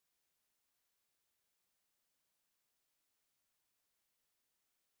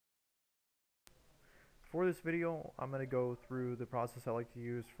For this video, I'm going to go through the process I like to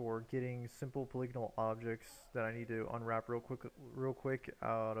use for getting simple polygonal objects that I need to unwrap real quick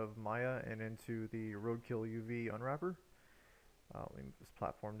out of Maya and into the Roadkill UV Unwrapper. Let me move this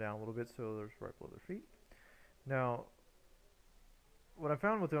platform down a little bit so there's right below their feet. Now, what I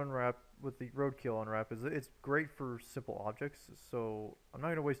found with the Roadkill Unwrap is that it's great for simple objects. So I'm not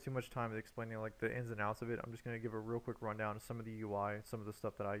going to waste too much time explaining like the ins and outs of it. I'm just going to give a real quick rundown of some of the UI, some of the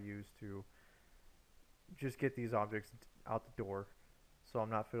stuff that I use to just get these objects out the door, so I'm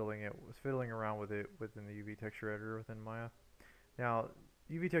not fiddling around with it within the UV texture editor within Maya. Now,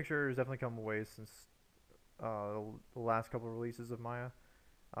 UV texture editor has definitely come a ways since the last couple of releases of Maya.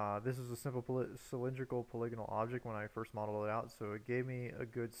 This is a simple cylindrical polygonal object when I first modeled it out, so it gave me a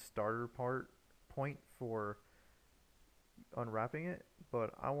good starter point for unwrapping it.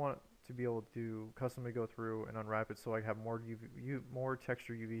 But I want to be able to customly go through and unwrap it so I have more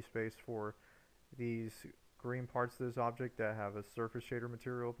texture UV space for these green parts of this object that have a surface shader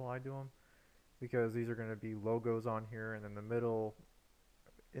material applied to them, because these are going to be logos on here, and then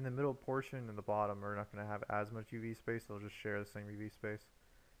in the middle portion and the bottom are not going to have as much UV space. They'll just share the same UV space,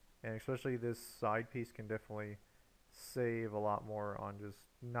 and especially this side piece can definitely save a lot more on just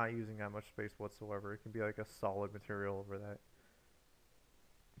not using that much space whatsoever. It can be like a solid material over that.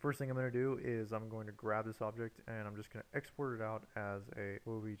 First thing I'm going to do is I'm going to grab this object and I'm just going to export it out as a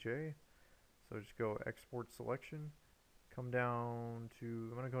OBJ. So just go export selection, come down to,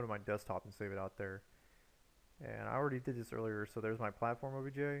 I'm going to go to my desktop and save it out there. And I already did this earlier, so there's my platform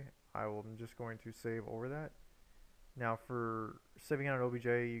OBJ. I'm just going to save over that. Now for saving out an OBJ,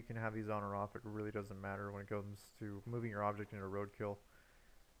 you can have these on or off. It really doesn't matter when it comes to moving your object into Roadkill.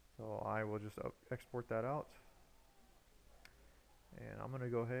 So I will just export that out. And I'm going to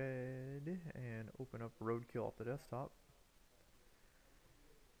go ahead and open up Roadkill off the desktop.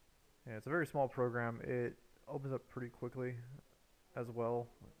 And it's a very small program. It opens up pretty quickly as well.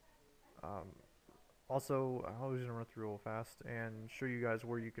 Also, I was going to run through real fast and show you guys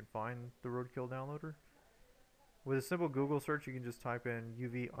where you can find the Roadkill downloader. With a simple Google search, you can just type in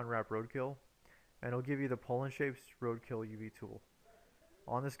UV Unwrap Roadkill, and it'll give you the Poland Shapes Roadkill UV tool.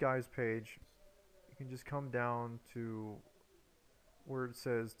 On this guy's page, you can just come down to where it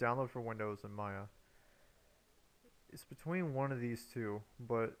says Download for Windows and Maya. It's between one of these two,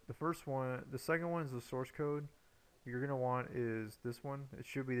 but the second one is the source code. What you're going to want is this one. It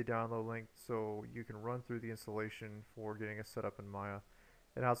should be the download link so you can run through the installation for getting it set up in Maya.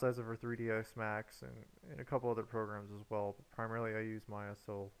 It has it for 3ds Max and a couple other programs as well, but primarily I use Maya,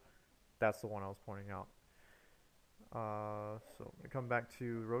 so that's the one I was pointing out. So I'm going to come back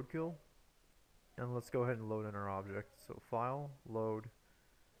to Roadkill, and let's go ahead and load in our object. So File, Load.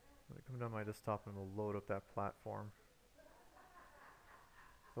 I'm going to come down my desktop and we'll load up that platform.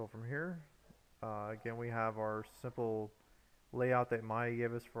 So from here, again, we have our simple layout that Maya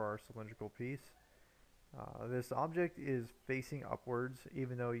gave us for our cylindrical piece. This object is facing upwards,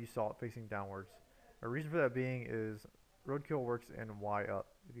 even though you saw it facing downwards. A reason for that being is Roadkill works in Y up,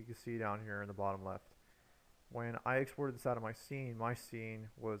 if you can see down here in the bottom left. When I exported this out of my scene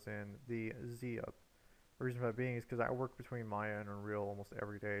was in the Z up. The reason for that being is because I work between Maya and Unreal almost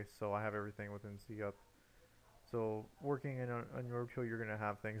every day, so I have everything within Z up. So working in Roadkill, you're going to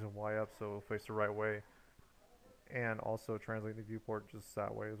have things in Y up, so it'll face the right way, and also translating the viewport just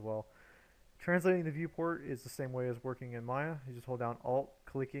that way as well. Translating the viewport is the same way as working in Maya. You just hold down Alt,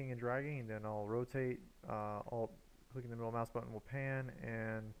 clicking and dragging, and then I'll rotate. Alt, clicking the middle mouse button will pan,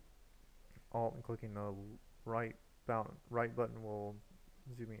 and Alt and clicking the right button will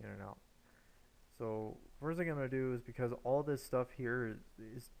zoom me in and out. So first thing I'm going to do is, because all this stuff here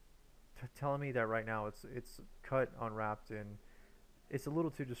is telling me that right now it's cut, unwrapped, and it's a little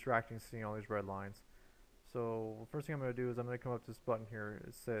too distracting seeing all these red lines. So first thing I'm going to do is I'm going to come up to this button here.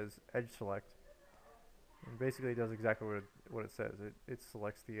 It says Edge Select, and basically it does exactly what it says. It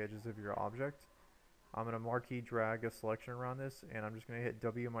selects the edges of your object. I'm going to marquee drag a selection around this, and I'm just going to hit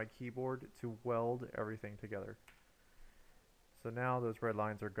W on my keyboard to weld everything together. So now those red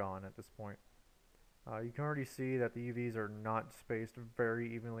lines are gone at this point. You can already see that the UVs are not spaced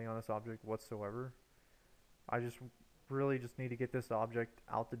very evenly on this object whatsoever. I really just need to get this object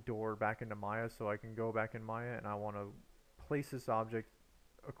out the door back into Maya so I can go back in Maya, and I want to place this object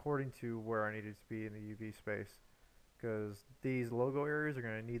according to where I need it to be in the UV space, because these logo areas are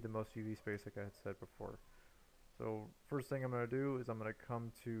going to need the most UV space, like I had said before. So first thing I'm going to do is I'm going to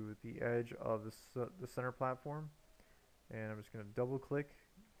come to the edge of the center platform, and I'm just going to double click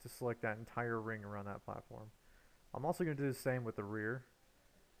to select that entire ring around that platform. I'm also going to do the same with the rear.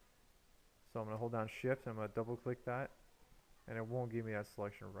 So I'm going to hold down shift and I'm going to double click that. and it won't give me that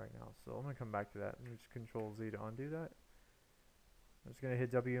selection right now. So I'm going to come back to that and just Control Z to undo that. I'm just going to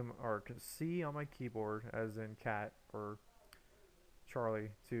hit W or C on my keyboard, as in cat or Charlie,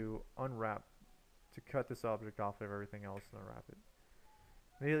 to unwrap, to cut this object off of everything else and unwrap it.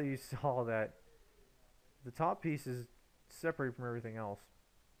 Immediately you saw that the top piece is separated from everything else,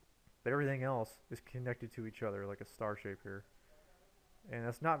 but everything else is connected to each other like a star shape here, and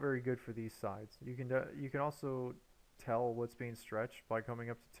that's not very good for these sides. You can also tell what's being stretched by coming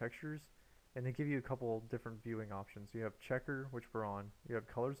up to textures, and they give you a couple different viewing options. You have checker, which we're on. You have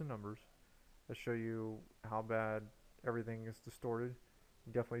colors and numbers that show you how bad everything is distorted.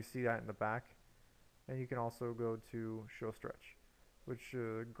 You definitely see that in the back. And you can also go to show stretch, which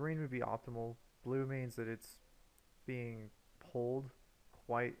green would be optimal. Blue means that it's being pulled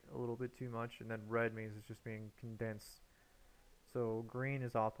quite a little bit too much, and then red means it's just being condensed. So green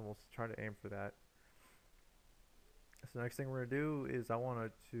is optimal, so try to aim for that. So the next thing we're going to do is I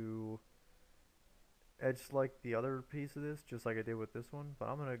want to edge select the other piece of this, just like I did with this one, but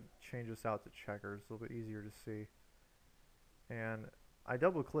I'm going to change this out to checkers, a little bit easier to see. And I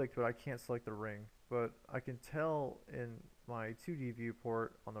double clicked, but I can't select the ring, but I can tell in my 2D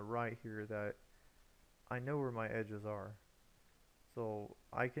viewport on the right here that I know where my edges are. So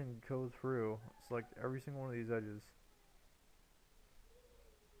I can go through, select every single one of these edges,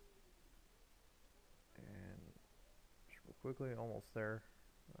 and just real quickly, almost there,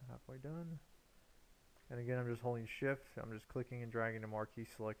 halfway done. And again, I'm just holding shift, I'm just clicking and dragging to marquee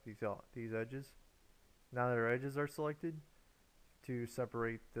select these edges. Now that our edges are selected, to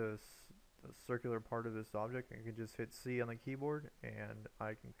separate the circular part of this object, I can just hit C on the keyboard and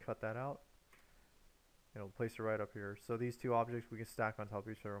I can cut that out. It'll place it right up here. So these two objects we can stack on top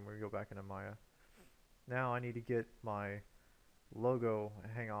of each other when we go back into Maya. Now I need to get my logo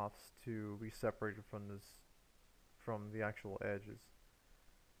hang-offs to be separated from the actual edges.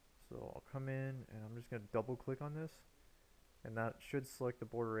 So I'll come in and I'm just going to double click on this, and that should select the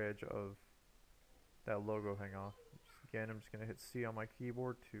border edge of that logo hang-off. Again, I'm just going to hit C on my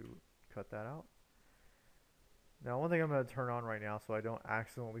keyboard to cut that out. Now one thing I'm going to turn on right now so I don't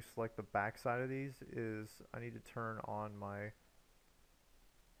accidentally select the back side of these is I need to turn on my,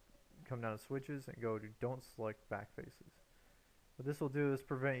 come down to switches and go to don't select back faces. What this will do is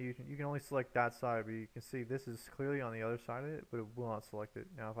prevent you can only select that side, but you can see this is clearly on the other side of it, but it will not select it.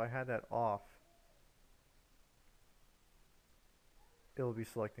 Now if I had that off, it will be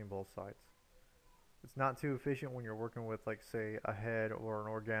selecting both sides. It's not too efficient when you're working with, like, say, a head or an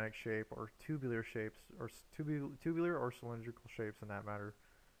organic shape or tubular shapes, or tubular or cylindrical shapes in that matter,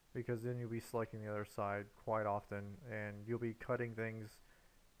 because then you'll be selecting the other side quite often and you'll be cutting things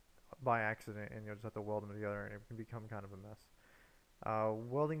by accident and you'll just have to weld them together and it can become kind of a mess.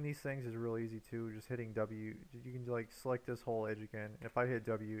 Welding these things is really easy too. Just hitting W, you can like select this whole edge again. If I hit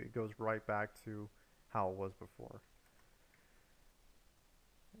W, it goes right back to how it was before.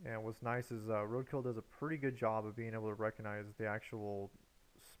 And what's nice is Roadkill does a pretty good job of being able to recognize the actual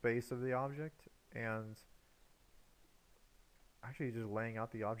space of the object and actually just laying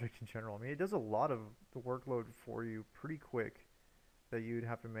out the object in general. I mean, it does a lot of the workload for you pretty quick that you'd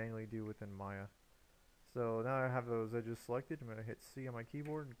have to manually do within Maya. So now I have those edges selected. I'm going to hit C on my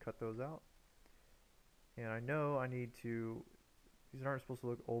keyboard and cut those out. And I know I need to, these aren't supposed to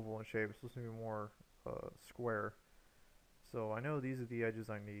look oval in shape, it's supposed to be more square. So I know these are the edges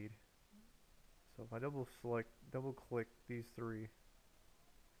I need. So if I double click these three,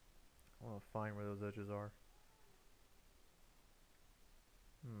 I want to find where those edges are.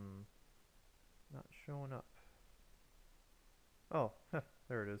 Not showing up. Oh,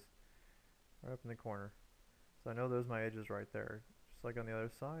 there it is. Right up in the corner. So I know those are my edges right there. Just like on the other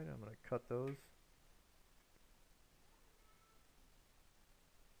side, I'm going to cut those.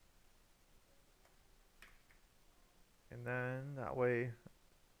 And then that way,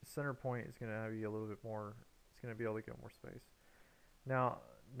 the center point is going to have you a little bit more, it's going to be able to get more space. Now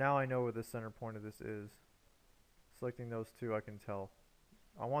I know where the center point of this is. Selecting those two, I can tell.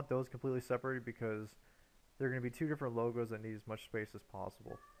 I want those completely separated because they're going to be two different logos that need as much space as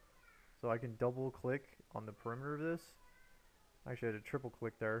possible. So I can double click on the perimeter of this. Actually, I had to triple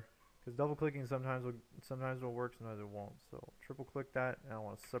click there because double clicking sometimes will work, sometimes it won't. So triple click that, and I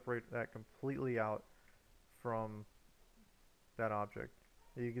want to separate that completely out from that object.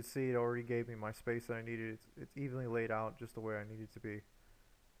 You can see it already gave me my space that I needed. It's evenly laid out just the way I need it to be.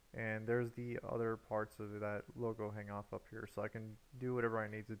 And there's the other parts of that logo hang off up here, so I can do whatever I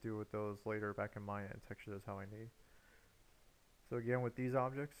need to do with those later back in Maya and texture those how I need. So again, with these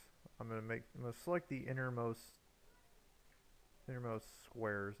objects, I'm going to select the innermost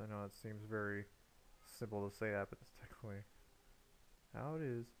squares. I know it seems very simple to say that, but it's technically how it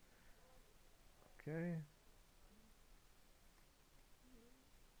is. Okay.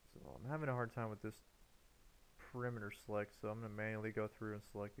 So I'm having a hard time with this perimeter select, so I'm going to manually go through and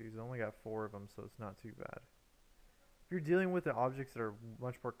select these. I only got 4 of them, so it's not too bad. If you're dealing with the objects that are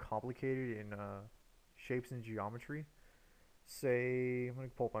much more complicated in shapes and geometry, say, I'm going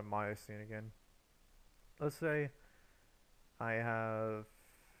to pull up my Maya scene again. Let's say I have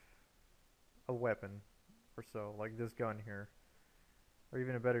a weapon or so, like this gun here. Or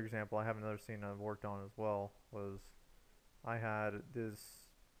even a better example, I have another scene I've worked on as well, was I had this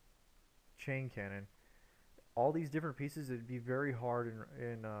chain cannon. All these different pieces, it'd be very hard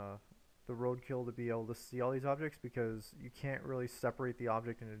in the roadkill to be able to see all these objects because you can't really separate the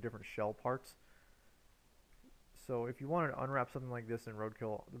object into different shell parts. So if you wanted to unwrap something like this in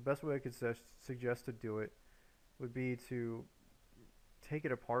roadkill, the best way I could suggest to do it would be to take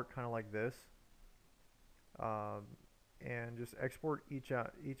it apart kind of like this, um, and just export each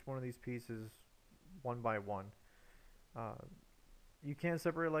one of these pieces one by one. Uh, you can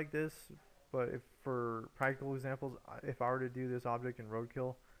separate it like this, but if for practical examples, if I were to do this object in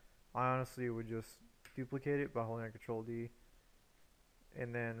roadkill, I honestly would just duplicate it by holding on Control D.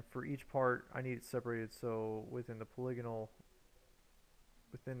 And then for each part, I need it separated. So within the polygons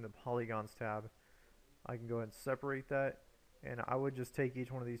tab, I can go ahead and separate that. And I would just take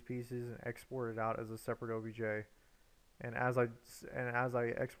each one of these pieces and export it out as a separate OBJ. And as I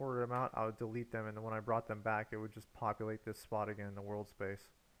exported them out, I would delete them. And then when I brought them back, it would just populate this spot again in the world space.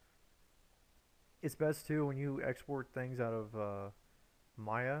 It's best too when you export things out of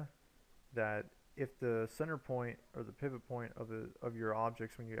Maya that if the center point or the pivot point of your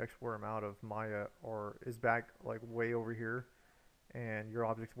objects when you export them out of Maya or is back like way over here and your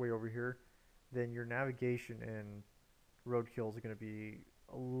object's way over here, then your navigation in roadkill is going to be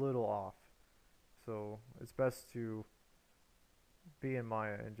a little off. So it's best to be in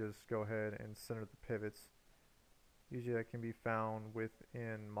Maya and just go ahead and center the pivots. Usually that can be found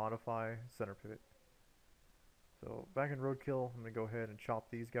within modify center pivot. So back in roadkill, I'm going to go ahead and chop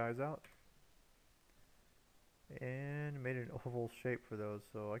these guys out. And made an oval shape for those,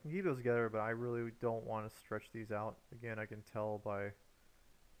 so I can keep those together, but I really don't want to stretch these out. Again, I can tell by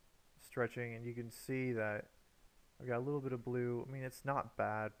stretching, and you can see that I've got a little bit of blue. I mean, it's not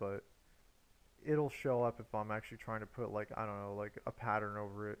bad, but it'll show up if I'm actually trying to put, like, I don't know, like a pattern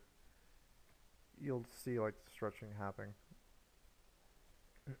over it. You'll see like the stretching happening.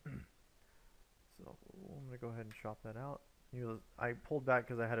 So I'm gonna go ahead and chop that out. I pulled back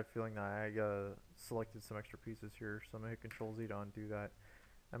because I had a feeling that I selected some extra pieces here, so I'm going to hit Control Z to undo that.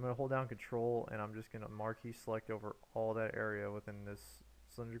 I'm going to hold down Control, and I'm just going to marquee select over all that area within this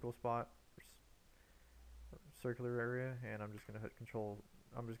cylindrical spot, or circular area, and I'm just going to hit Control.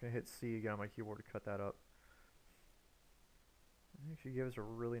 I'm just going to hit C again on my keyboard to cut that up. It actually gives us a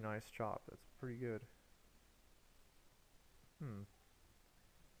really nice chop. That's pretty good.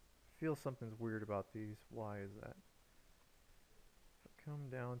 Feel something's weird about these. Why is that?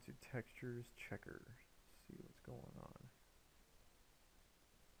 Come down to textures checker, see what's going on.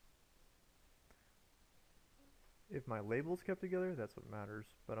 If my label's kept together, that's what matters,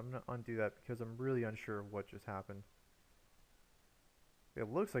 but I'm going to undo that because I'm really unsure of what just happened.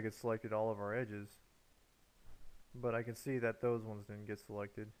 It looks like it selected all of our edges, but I can see that those ones didn't get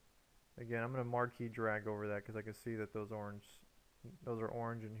selected. Again, I'm going to marquee drag over that because I can see that those are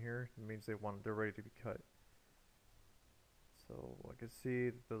orange in here. It means they're ready to be cut. So I can see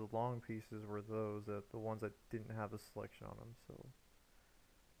that the long pieces were the ones that didn't have the selection on them. So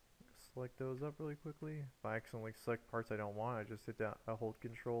select those up really quickly. If I accidentally select parts I don't want, I just hit down, I hold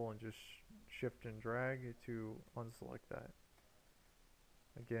Control and just shift and drag to unselect that.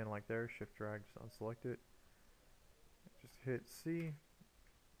 Again, like there, shift drag, just unselect it. Just hit C.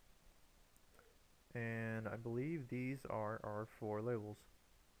 And I believe these are our 4 labels.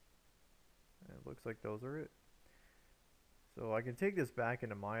 And it looks like those are it. So I can take this back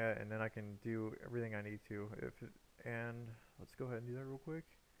into Maya and then I can do everything I need to. And let's go ahead and do that real quick.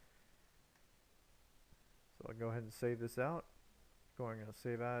 So I'll go ahead and save this out. Going to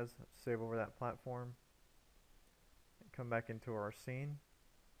save as, save over that platform. And come back into our scene.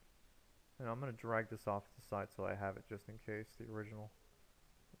 And I'm going to drag this off to the side so I have it just in case, the original.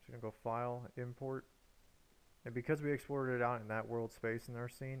 I'm just going to go File, Import. And because we exported it out in that world space in our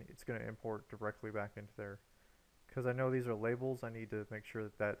scene, it's going to import directly back into there. Because I know these are labels, I need to make sure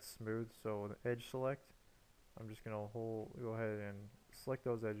that that's smooth. So the edge select, I'm just going to go ahead and select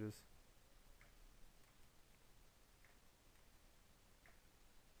those edges.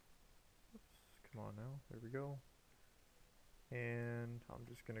 Oops, come on now, there we go. And I'm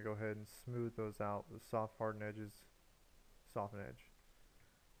just going to go ahead and smooth those out with soft harden edges, soften edge.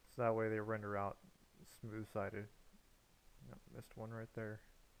 So that way they render out smooth-sided. Yep, missed one right there.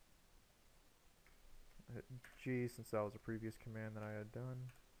 I hit G since that was a previous command that I had done.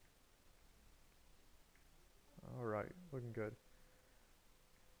 Alright, looking good.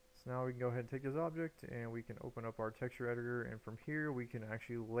 So now we can go ahead and take this object and we can open up our texture editor, and from here we can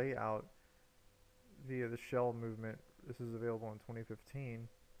actually lay out via the shell movement. This is available in 2015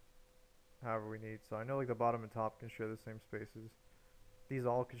 however we need. So I know like the bottom and top can share the same spaces. These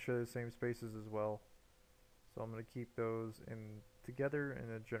all can share the same spaces as well. So I'm going to keep those in together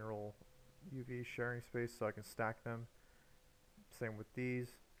in a general UV sharing space so I can stack them. Same with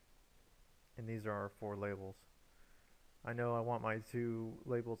these. And these are our 4 labels. I know I want my 2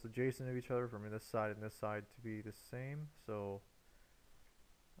 labels adjacent to each other from this side and this side to be the same. So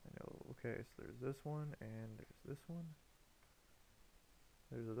I know, okay, so there's this one and there's this one.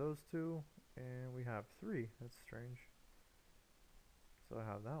 There's those 2, and we have 3. That's strange. So I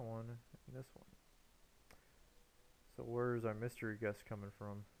have that one and this one. So where's our mystery guest coming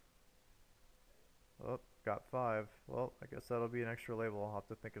from? Oh, got 5. Well, I guess that'll be an extra label I'll have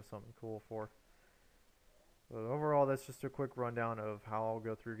to think of something cool for. But overall, that's just a quick rundown of how I'll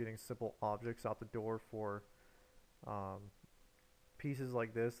go through getting simple objects out the door for pieces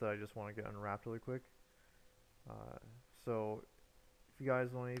like this that I just want to get unwrapped really quick. So if you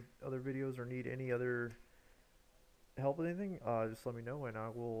guys want any other videos or need any other help with anything, just let me know and I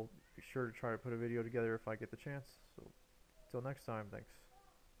will be sure to try to put a video together if I get the chance. So until next time, thanks.